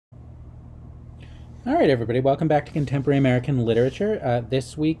All right, everybody, welcome back to Contemporary American Literature.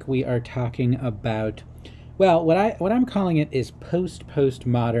 This week we are talking about, well, what I'm calling it is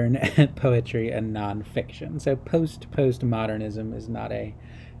postmodern poetry and nonfiction. So postmodernism is not a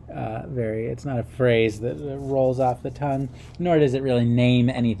it's not a phrase that rolls off the tongue, nor does it really name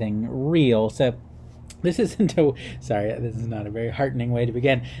anything real. So this isn't a, sorry, this is not a very heartening way to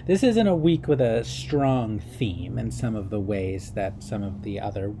begin. This isn't a week with a strong theme in some of the ways that some of the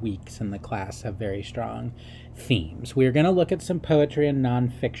other weeks in the class have very strong themes. We're going to look at some poetry and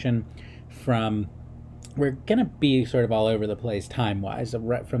nonfiction from, we're going to be sort of all over the place time-wise,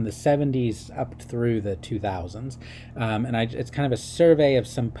 from the 70s up through the 2000s. It's kind of a survey of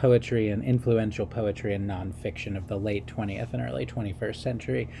some poetry and influential poetry and nonfiction of the late 20th and early 21st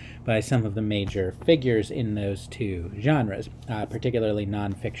century by some of the major figures in those two genres, particularly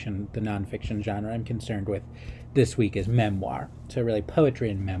nonfiction. The nonfiction genre I'm concerned with this week is memoir, so really poetry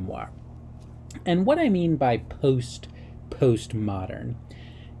and memoir. And what I mean by postmodern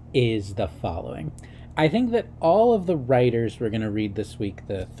is the following. I think that all of the writers we're going to read this week,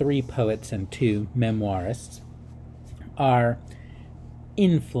 the 3 poets and 2 memoirists, are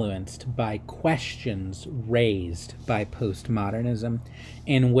influenced by questions raised by postmodernism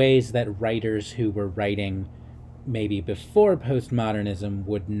in ways that writers who were writing maybe before postmodernism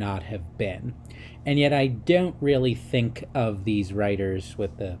would not have been. And yet I don't really think of these writers,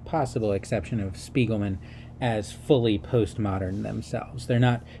 with the possible exception of Spiegelman, as fully postmodern themselves. They're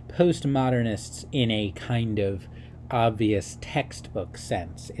not postmodernists in a kind of obvious textbook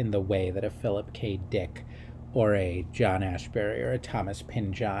sense in the way that a Philip K. Dick or a John Ashbery or a Thomas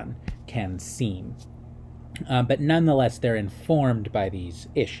Pynchon can seem. But nonetheless, they're informed by these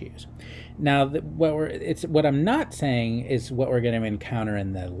issues. Now, what I'm not saying is what we're going to encounter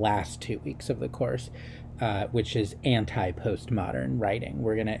in the last 2 weeks of the course, which is anti-postmodern writing.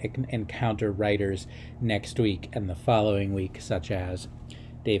 We're going to encounter writers next week and the following week, such as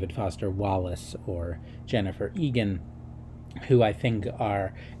David Foster Wallace or Jennifer Egan, who I think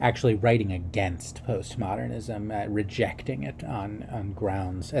are actually writing against postmodernism, rejecting it on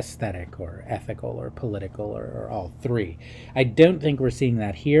grounds aesthetic or ethical or political or all 3. I don't think we're seeing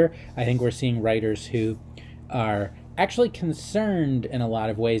that here. I think we're seeing writers who are actually concerned in a lot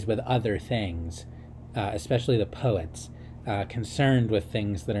of ways with other things, especially the poets, concerned with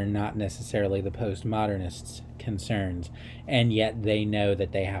things that are not necessarily the postmodernists' concerns, and yet they know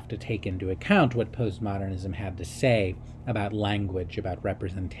that they have to take into account what postmodernism had to say about language, about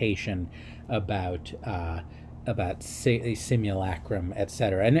representation, about simulacrum,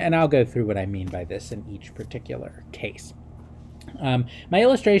 etc. And I'll go through what I mean by this in each particular case. My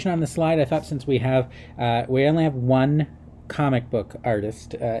illustration on the slide, I thought, since we only have one comic book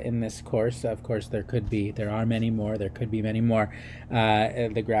artist in this course. Of course, there could be many more. The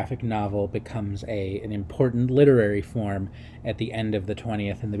graphic novel becomes an important literary form at the end of the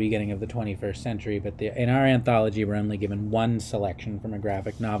 20th and the beginning of the 21st century. But in our anthology, we're only given one selection from a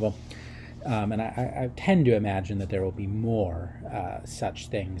graphic novel. And I tend to imagine that there will be more such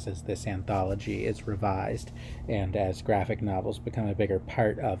things as this anthology is revised and as graphic novels become a bigger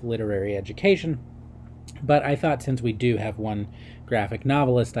part of literary education. But I thought, since we do have one graphic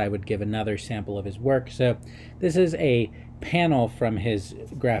novelist, I would give another sample of his work. So this is a panel from his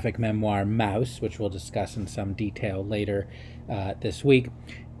graphic memoir, Mouse, which we'll discuss in some detail later this week,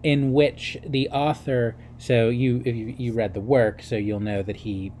 in which the author, so if you read the work, so you'll know that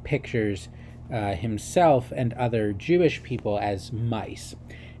he pictures himself and other Jewish people as mice.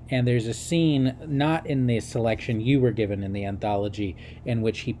 And there's a scene, not in the selection you were given in the anthology, in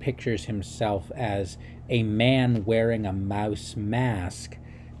which he pictures himself as a man wearing a mouse mask,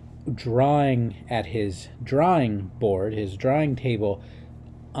 drawing at his drawing board, his drawing table,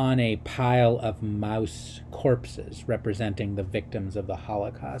 on a pile of mouse corpses representing the victims of the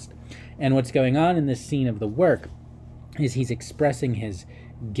Holocaust. And what's going on in this scene of the work is he's expressing his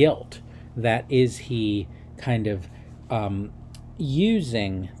guilt. That is, he kind of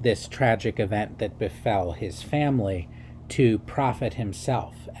using this tragic event that befell his family to profit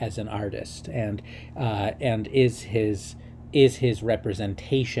himself as an artist, and is his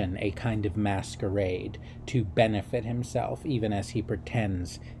representation a kind of masquerade to benefit himself, even as he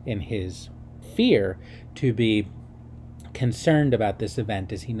pretends in his fear to be concerned about this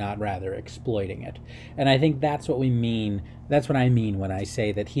event? Is he not rather exploiting it? And I think that's what I mean when I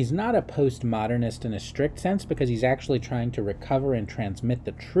say that he's not a postmodernist in a strict sense, because he's actually trying to recover and transmit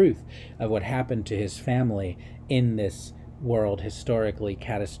the truth of what happened to his family in this world historically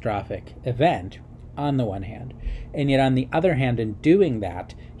catastrophic event, on the one hand. And yet on the other hand, in doing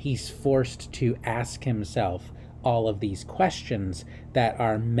that, he's forced to ask himself all of these questions that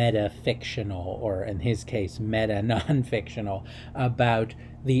are meta-fictional, or in his case, meta-non-fictional, about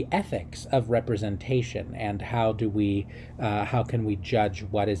the ethics of representation and how can we judge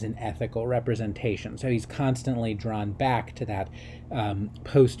what is an ethical representation. So he's constantly drawn back to that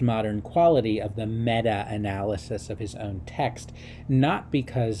postmodern quality of the meta-analysis of his own text, not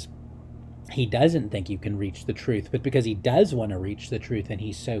because he doesn't think you can reach the truth, but because he does want to reach the truth, and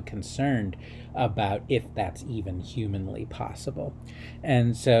he's so concerned about if that's even humanly possible.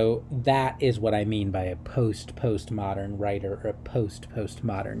 And so that is what I mean by a postmodern writer, or a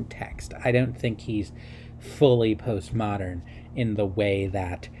postmodern text. I don't think he's fully postmodern in the way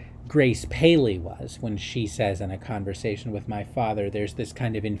that Grace Paley was when she says in A Conversation with My Father, there's this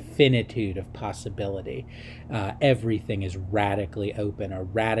kind of infinitude of possibility. Everything is radically open or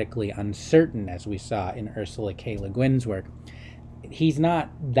radically uncertain, as we saw in Ursula K. Le Guin's work. He's not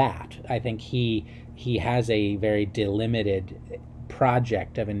that. I think he has a very delimited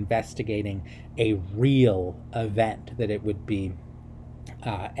project of investigating a real event that it would be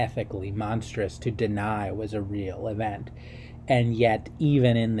ethically monstrous to deny was a real event. And yet,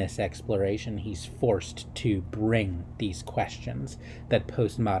 even in this exploration, he's forced to bring these questions that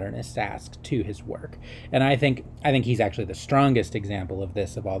postmodernists ask to his work. And I think he's actually the strongest example of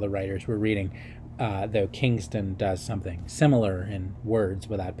this of all the writers we're reading, though Kingston does something similar in words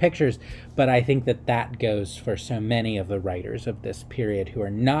without pictures. But I think that goes for so many of the writers of this period who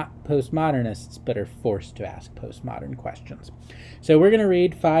are not postmodernists, but are forced to ask postmodern questions. So we're going to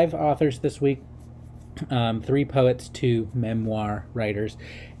read 5 authors this week. 3 poets, 2 memoir writers,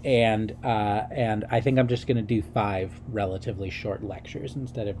 and I think I'm just going to do 5 relatively short lectures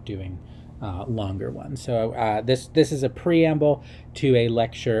instead of doing longer ones. So this is a preamble to a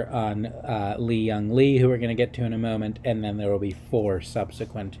lecture on Li Young Lee, who we're going to get to in a moment, and then there will be 4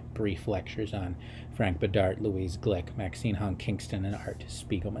 subsequent brief lectures on Frank Bedart, Louise Glick, Maxine Hong Kingston, and Art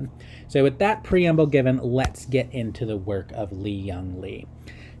Spiegelman. So with that preamble given, let's get into the work of Li Young Lee.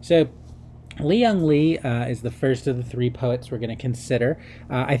 So Li Young Lee is the first of the 3 poets we're going to consider.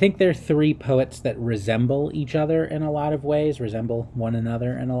 I think they're 3 poets that resemble each other in a lot of ways, resemble one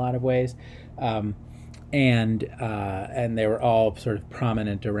another in a lot of ways, and they were all sort of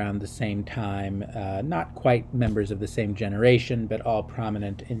prominent around the same time, not quite members of the same generation, but all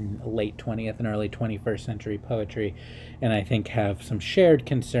prominent in late 20th and early 21st century poetry, and I think have some shared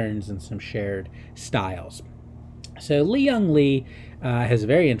concerns and some shared styles. So Li Young Lee has a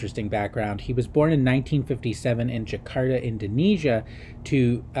very interesting background. He was born in 1957 in Jakarta, Indonesia,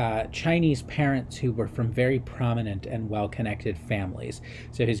 to Chinese parents who were from very prominent and well-connected families.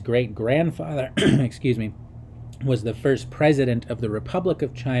 So his great-grandfather, excuse me, was the first president of the Republic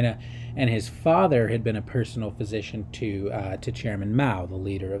of China, and his father had been a personal physician to Chairman Mao, the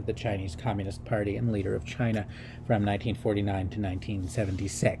leader of the Chinese Communist Party and leader of China from 1949 to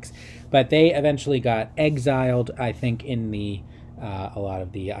 1976. But they eventually got exiled, I think, in a lot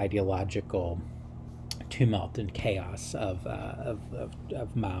of the ideological tumult and chaos of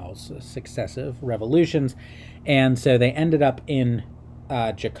Mao's successive revolutions, and so they ended up in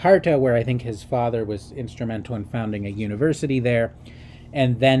Jakarta, where I think his father was instrumental in founding a university there.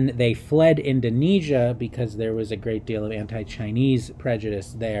 And then they fled Indonesia because there was a great deal of anti-Chinese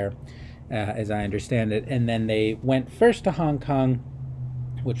prejudice there, as I understand it. And then they went first to Hong Kong,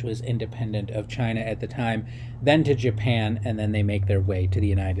 which was independent of China at the time, then to Japan, and then they make their way to the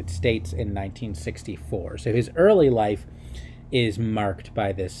United States in 1964. So his early life is marked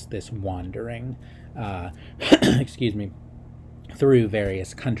by this wandering, excuse me, through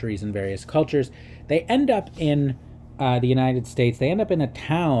various countries and various cultures. They end up in the United States. They end up in a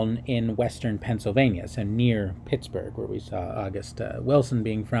town in western Pennsylvania, so near Pittsburgh, where we saw August Wilson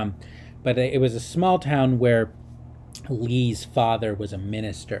being from. But it was a small town where Lee's father was a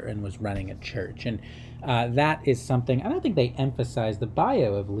minister and was running a church. And that is something, I don't think they emphasize. The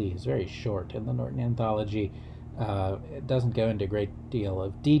bio of Lee is very short in the Norton Anthology. It doesn't go into a great deal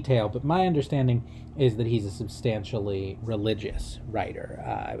of detail, but my understanding is that he's a substantially religious writer.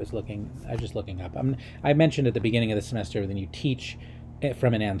 I was just looking up. I mentioned at the beginning of the semester when you teach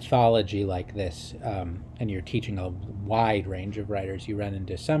from an anthology like this, and you're teaching a wide range of writers, you run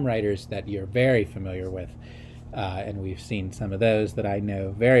into some writers that you're very familiar with, and we've seen some of those that I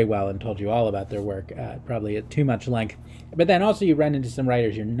know very well and told you all about their work, probably at too much length. But then also you run into some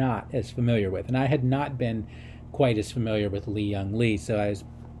writers you're not as familiar with, and I had not been quite as familiar with Li Young Lee, so I was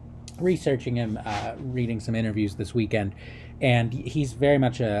researching him, reading some interviews this weekend, and he's very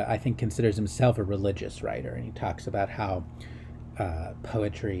much I think considers himself a religious writer, and he talks about how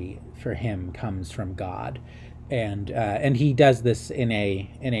poetry for him comes from God, and he does this in a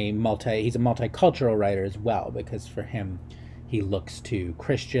he's a multicultural writer as well, because for him he looks to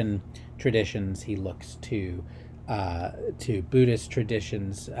Christian traditions, he looks to Buddhist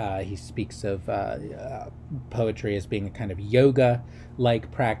traditions. He speaks of poetry as being a kind of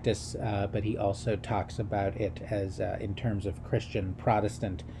yoga-like practice, but he also talks about it as in terms of Christian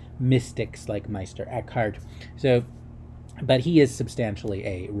Protestant mystics like Meister Eckhart. So, but he is substantially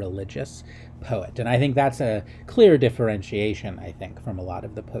a religious poet, and I think that's a clear differentiation, I think, from a lot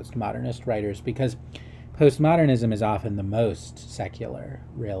of the postmodernist writers, because postmodernism is often the most secular,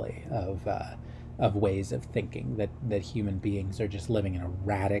 really, of ways of thinking, that human beings are just living in a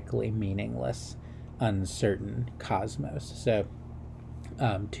radically meaningless, uncertain cosmos. So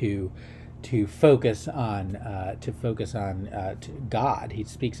to focus on God, he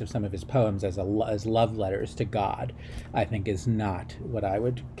speaks of some of his poems as love letters to God, I think is not what I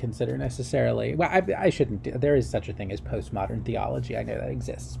would consider necessarily. Well, I shouldn't. There is such a thing as postmodern theology. I know that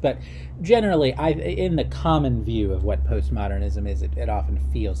exists, but generally, in the common view of what postmodernism is, it often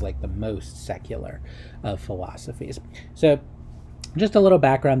feels like the most secular of philosophies. So, just a little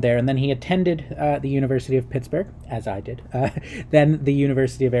background there, and then he attended the University of Pittsburgh, as I did, then the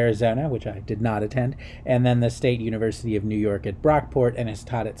University of Arizona, which I did not attend, and then the State University of New York at Brockport, and has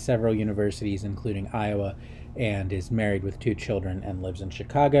taught at several universities, including Iowa, and is married with 2 children and lives in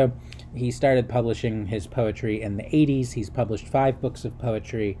Chicago. He started publishing his poetry in the 80s. He's published 5 books of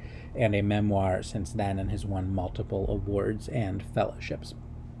poetry and a memoir since then, and has won multiple awards and fellowships.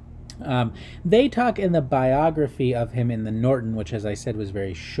 They talk in the biography of him in the Norton, which, as I said, was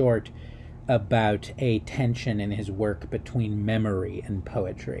very short, about a tension in his work between memory and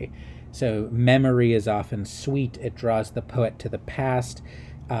poetry. So memory is often sweet. It draws the poet to the past,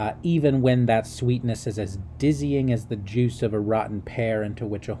 even when that sweetness is as dizzying as the juice of a rotten pear into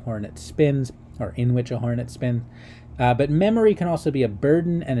which a hornet spins, or in which a hornet spins. But memory can also be a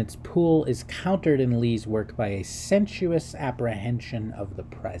burden, and its pull is countered in Lee's work by a sensuous apprehension of the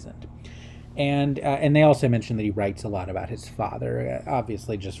present. And they also mention that he writes a lot about his father,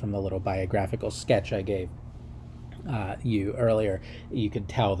 obviously just from the little biographical sketch I gave you earlier. You could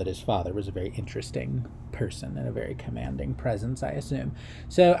tell that his father was a very interesting person and a very commanding presence, I assume.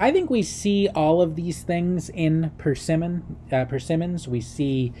 So I think we see all of these things in Persimmons. We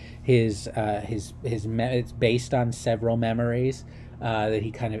see it's based on several memories that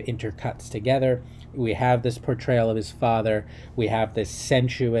he kind of intercuts together. We have this portrayal of his father. We have this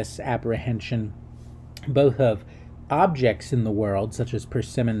sensuous apprehension, both of objects in the world, such as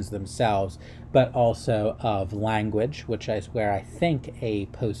persimmons themselves, but also of language, which is where I think a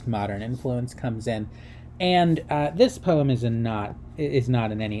postmodern influence comes in. And this poem is not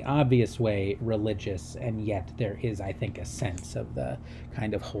in any obvious way religious, and yet there is, I think, a sense of the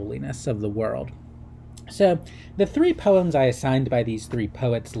kind of holiness of the world. So the 3 poems I assigned by these 3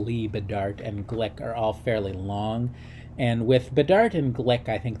 poets, Lee, Bedart, and Glick, are all fairly long. And with Bedart and Glick,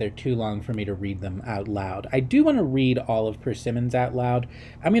 I think they're too long for me to read them out loud. I do want to read all of Persimmons out loud.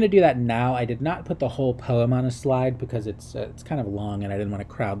 I'm going to do that now. I did not put the whole poem on a slide because it's kind of long and I didn't want to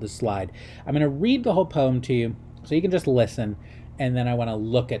crowd the slide. I'm going to read the whole poem to you so you can just listen, and then I want to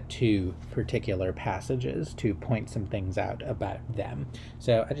look at 2 particular passages to point some things out about them.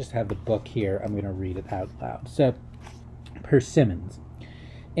 So I just have the book here. I'm going to read it out loud. So, Persimmons.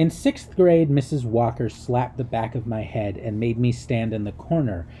 In 6th grade, Mrs. Walker slapped the back of my head and made me stand in the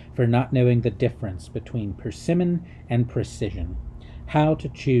corner for not knowing the difference between persimmon and precision. How to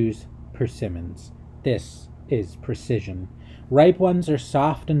choose persimmons. This is precision. Ripe ones are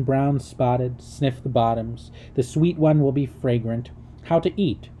soft and brown spotted. Sniff the bottoms. The sweet one will be fragrant. How to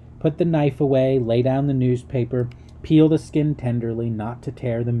eat. Put the knife away, lay down the newspaper, peel the skin tenderly, not to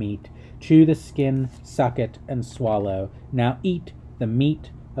tear the meat. Chew the skin, suck it, and swallow. Now eat the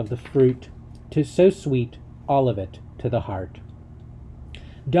meat of the fruit, 'tis so sweet, all of it to the heart.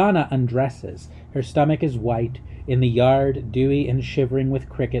 Donna undresses. Her stomach is white. In the yard, dewy and shivering with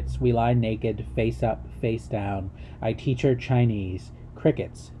crickets, we lie naked, face up, face down. I teach her Chinese.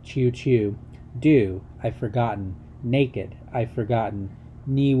 Crickets, chew chew. Do, I've forgotten. Naked, I've forgotten.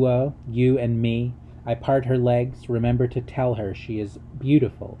 Niwo, you and me. I part her legs, remember to tell her she is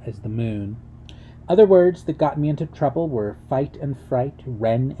beautiful as the moon. Other words that got me into trouble were fight and fright,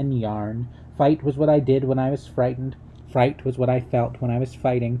 wren and yarn. Fight was what I did when I was frightened. Fright was what I felt when I was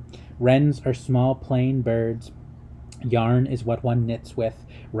fighting. Wrens are small, plain birds. Yarn is what one knits with.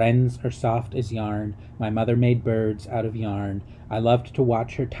 Wrens are soft as yarn. My mother made birds out of yarn. I loved to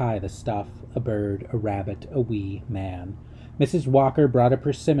watch her tie the stuff, a bird, a rabbit, a wee man. Mrs. Walker brought a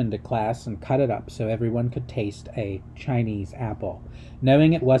persimmon to class and cut it up so everyone could taste a Chinese apple.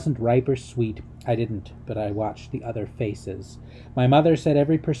 Knowing it wasn't ripe or sweet, I didn't, but I watched the other faces. My mother said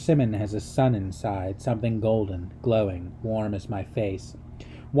every persimmon has a sun inside, something golden, glowing, warm as my face.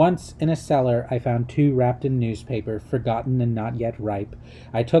 Once, in a cellar, I found 2 wrapped in newspaper, forgotten and not yet ripe.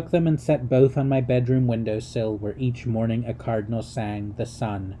 I took them and set both on my bedroom windowsill, where each morning a cardinal sang, "The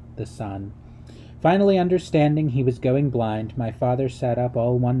sun, the sun." Finally understanding he was going blind, my father sat up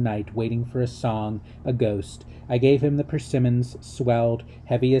all one night, waiting for a song, a ghost. I gave him the persimmons, swelled,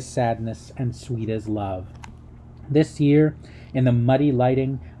 heavy as sadness, and sweet as love. This year, in the muddy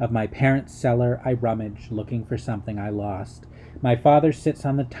lighting of my parents' cellar, I rummage, looking for something I lost. My father sits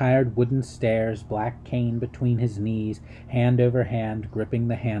on the tired wooden stairs, black cane between his knees, hand over hand, gripping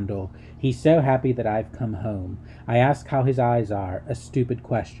the handle. He's so happy that I've come home. I ask how his eyes are, a stupid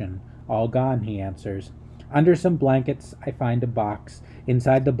question. All gone, he answers. Under some blankets, I find a box.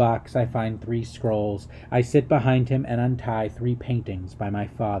 Inside the box, I find 3 scrolls. I sit behind him and untie 3 paintings by my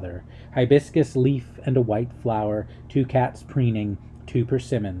father. Hibiscus leaf and a white flower, 2 cats preening, 2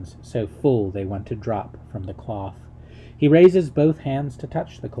 persimmons, so full they want to drop from the cloth. He raises both hands to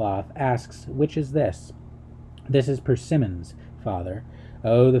touch the cloth, asks, "Which is this?" "This is persimmons, father."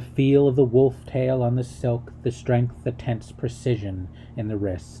 Oh, the feel of the wolf tail on the silk, the strength, the tense precision in the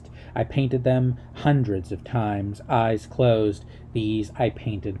wrist. I painted them hundreds of times, eyes closed. These I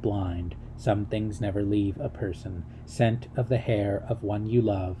painted blind. Some things never leave a person. Scent of the hair of one you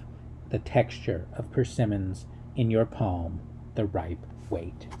love, the texture of persimmons in your palm, the ripe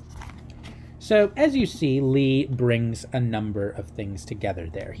weight. So, as you see, Lee brings a number of things together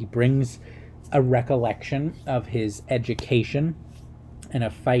there. He brings a recollection of his education and a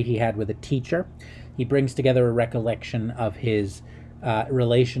fight he had with a teacher. He brings together a recollection of his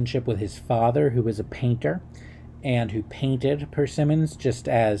relationship with his father, who was a painter and who painted persimmons, just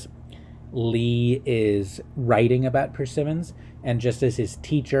as Lee is writing about persimmons, and just as his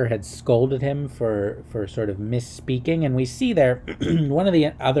teacher had scolded him for sort of misspeaking. And we see there one of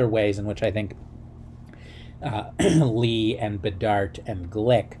the other ways in which I think Lee and Bedart and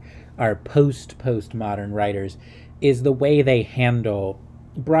Glick are postmodern writers is the way they handle,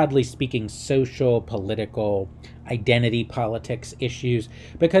 broadly speaking, social, political, identity politics issues,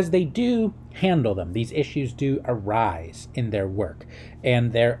 because they do handle them. These issues do arise in their work,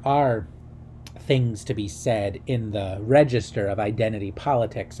 and there are things to be said in the register of identity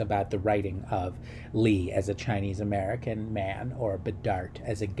politics about the writing of Lee as a Chinese American man, or Bedart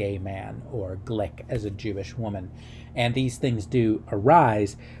as a gay man, or Glick as a Jewish woman. And these things do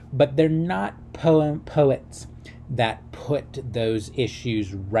arise, but they're not poets that put those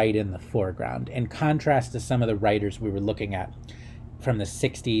issues right in the foreground. In contrast to some of the writers we were looking at from the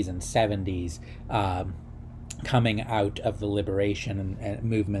 60s and 70s, coming out of the liberation and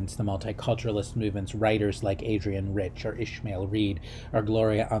movements, the multiculturalist movements, writers like Adrienne Rich or Ishmael Reed or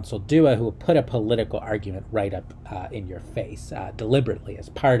Gloria Anzaldúa, who will put a political argument right up in your face deliberately as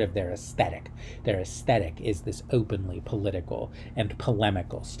part of their aesthetic. Their aesthetic is this openly political and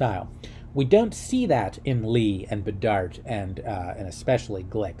polemical style. We don't see that in Lee and Bedart and especially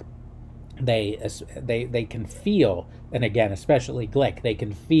Glick. They can feel, and again, especially Glick, they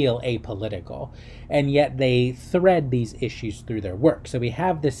can feel apolitical, and yet they thread these issues through their work. So we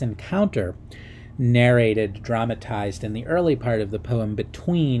have this encounter narrated, dramatized in the early part of the poem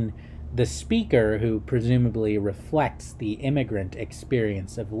between the speaker, who presumably reflects the immigrant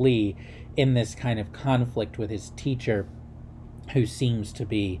experience of Lee, in this kind of conflict with his teacher, who seems to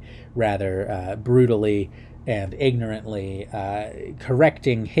be rather brutally and ignorantly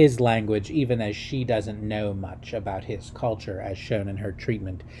correcting his language, even as she doesn't know much about his culture, as shown in her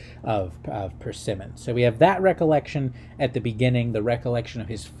treatment of persimmons. So we have that recollection at the beginning, the recollection of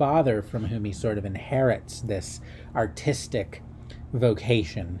his father, from whom he sort of inherits this artistic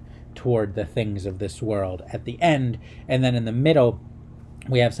vocation toward the things of this world at the end. And then in the middle,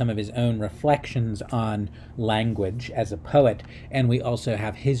 we have some of his own reflections on language as a poet, and we also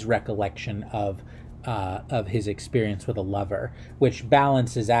have his recollection of his experience with a lover, which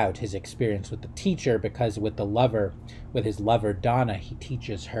balances out his experience with the teacher, because with his lover Donna, he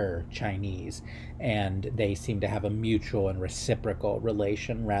teaches her Chinese, and they seem to have a mutual and reciprocal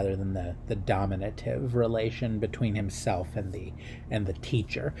relation rather than the dominative relation between himself and the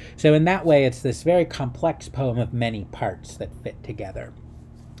teacher. So in that way, it's this very complex poem of many parts that fit together.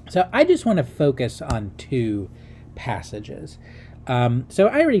 So I just want to focus on 2 passages. So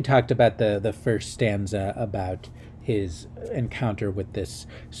I already talked about the first stanza about his encounter with this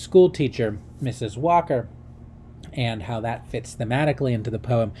school teacher, Mrs. Walker. and how that fits thematically into the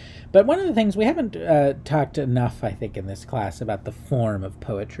poem. But one of the things we haven't talked enough, I think, in this class about the form of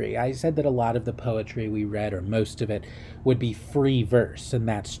poetry. I said that a lot of the poetry we read, or most of it, would be free verse, and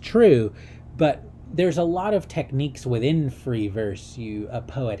that's true, but there's a lot of techniques within free verse a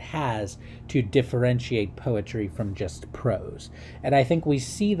poet has to differentiate poetry from just prose. And I think we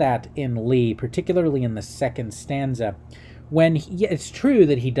see that in Lee, particularly in the second stanza, when it's true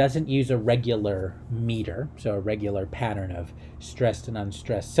that he doesn't use a regular meter, so a regular pattern of stressed and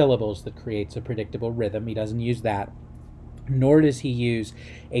unstressed syllables that creates a predictable rhythm. He doesn't use that, nor does he use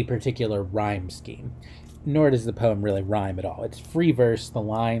a particular rhyme scheme. Nor does the poem really rhyme at all. It's free verse, the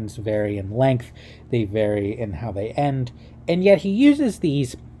lines vary in length, they vary in how they end, and yet he uses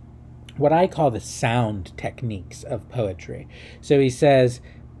these, what I call the sound techniques of poetry. So he says,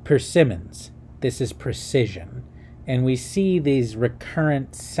 Persimmons, this is precision. And we see these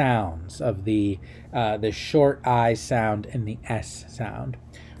recurrent sounds of the short I sound and the S sound.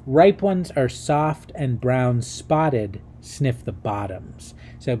 Ripe ones are soft and brown spotted, sniff the bottoms.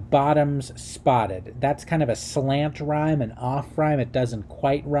 So bottoms spotted. That's kind of a slant rhyme, an off rhyme. It doesn't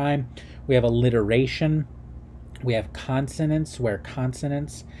quite rhyme. We have alliteration. We have consonants where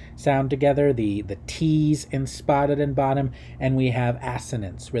consonants sound together, the T's in spotted and bottom, and we have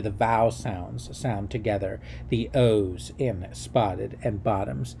assonants where the vowel sounds sound together, the O's in spotted and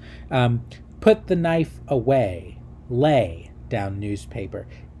bottoms. Put the knife away, lay down newspaper,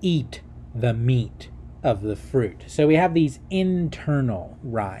 eat the meat of the fruit. So we have these internal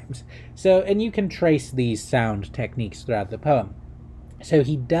rhymes. So, and you can trace these sound techniques throughout the poem. So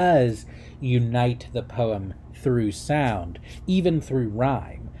he does unite the poem through sound, even through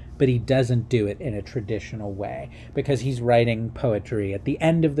rhyme, but he doesn't do it in a traditional way because he's writing poetry at the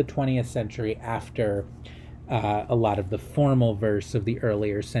end of the 20th century after a lot of the formal verse of the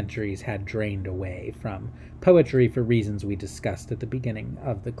earlier centuries had drained away from poetry for reasons we discussed at the beginning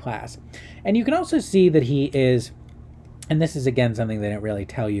of the class. And you can also see that he is, and this is again something they didn't really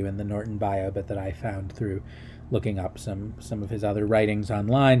tell you in the Norton bio, but that I found through looking up some of his other writings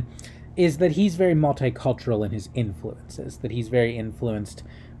online, is that he's very multicultural in his influences, that he's very influenced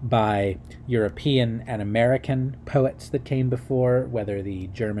by European and American poets that came before, whether the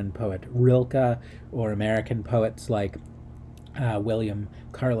German poet Rilke or American poets like William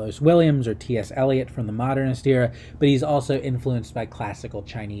Carlos Williams or T.S. Eliot from the modernist era, but he's also influenced by classical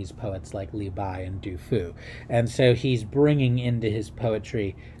Chinese poets like Li Bai and Du Fu. And so he's bringing into his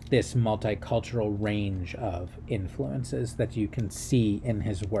poetry this multicultural range of influences that you can see in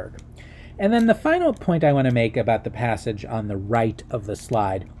his work. And then the final point I want to make about the passage on the right of the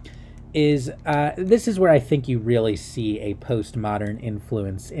slide is this is where I think you really see a postmodern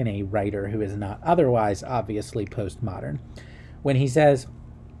influence in a writer who is not otherwise obviously postmodern. When he says,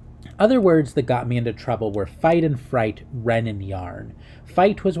 other words that got me into trouble were fight and fright, wren and yarn.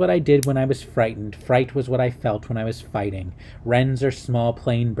 Fight was what I did when I was frightened. Fright was what I felt when I was fighting. Wrens are small,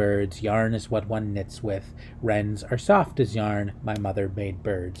 plain birds. Yarn is what one knits with. Wrens are soft as yarn. My mother made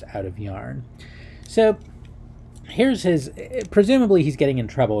birds out of yarn. So here's his, presumably he's getting in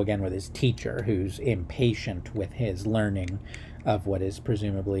trouble again with his teacher, who's impatient with his learning of what is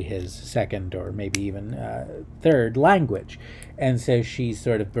presumably his second or maybe even third language. And so she's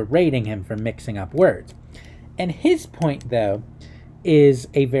sort of berating him for mixing up words. And his point, though, is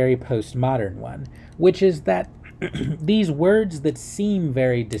a very postmodern one, which is that these words that seem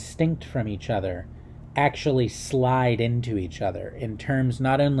very distinct from each other actually slide into each other in terms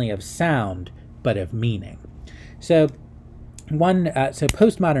not only of sound, but of meaning. So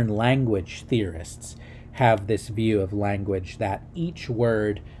postmodern language theorists have this view of language that each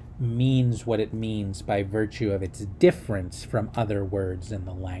word means what it means by virtue of its difference from other words in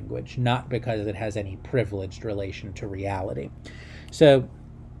the language, not because it has any privileged relation to reality. So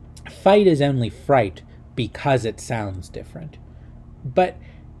fight is only fright because it sounds different. But,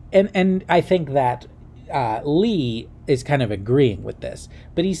 and I think that Lee is kind of agreeing with this,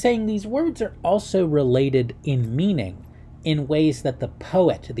 but he's saying these words are also related in meaning in ways that the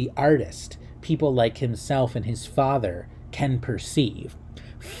poet, the artist, people like himself and his father can perceive.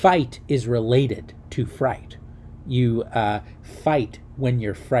 Fight is related to fright. You fight when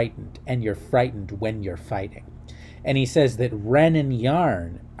you're frightened, and you're frightened when you're fighting. And he says that wren and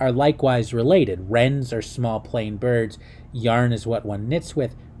yarn are likewise related. Wrens are small, plain birds. Yarn is what one knits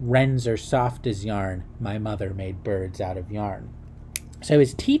with. Wrens are soft as yarn. My mother made birds out of yarn. So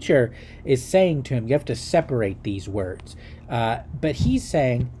his teacher is saying to him, you have to separate these words. But he's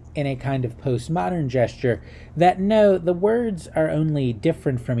saying, in a kind of postmodern gesture that no, the words are only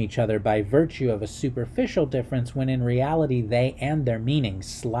different from each other by virtue of a superficial difference, when in reality they and their meanings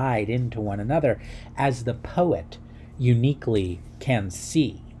slide into one another, as the poet uniquely can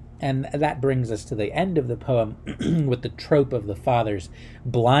see. And that brings us to the end of the poem with the trope of the father's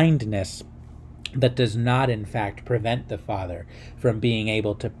blindness that does not, in fact, prevent the father from being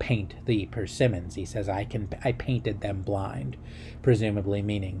able to paint the Persimmons. He says, I painted them blind, presumably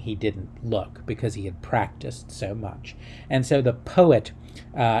meaning he didn't look because he had practiced so much. And so the poet,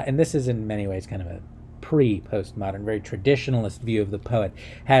 and this is in many ways kind of a pre-postmodern, very traditionalist view of the poet,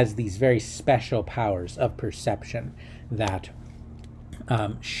 has these very special powers of perception that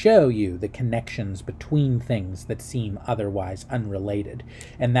show you the connections between things that seem otherwise unrelated.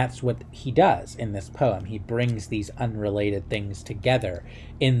 And that's what he does in this poem. He brings these unrelated things together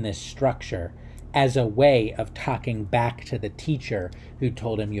in this structure as a way of talking back to the teacher who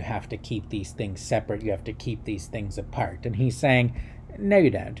told him, you have to keep these things separate, you have to keep these things apart. And he's saying, no,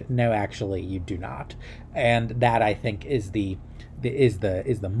 you don't. No, actually, you do not. And that, I think, is the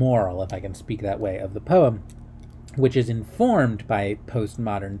moral, if I can speak that way, of the poem, which is informed by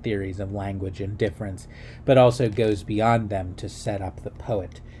postmodern theories of language and difference, but also goes beyond them to set up the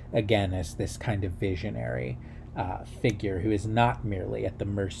poet again as this kind of visionary figure who is not merely at the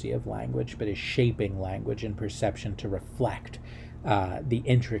mercy of language, but is shaping language and perception to reflect the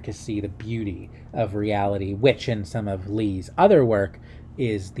intricacy, the beauty of reality, which in some of Lee's other work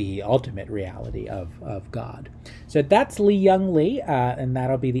is the ultimate reality of God. So that's Lee Young Lee, and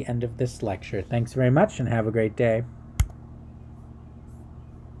that'll be the end of this lecture. Thanks very much and have a great day.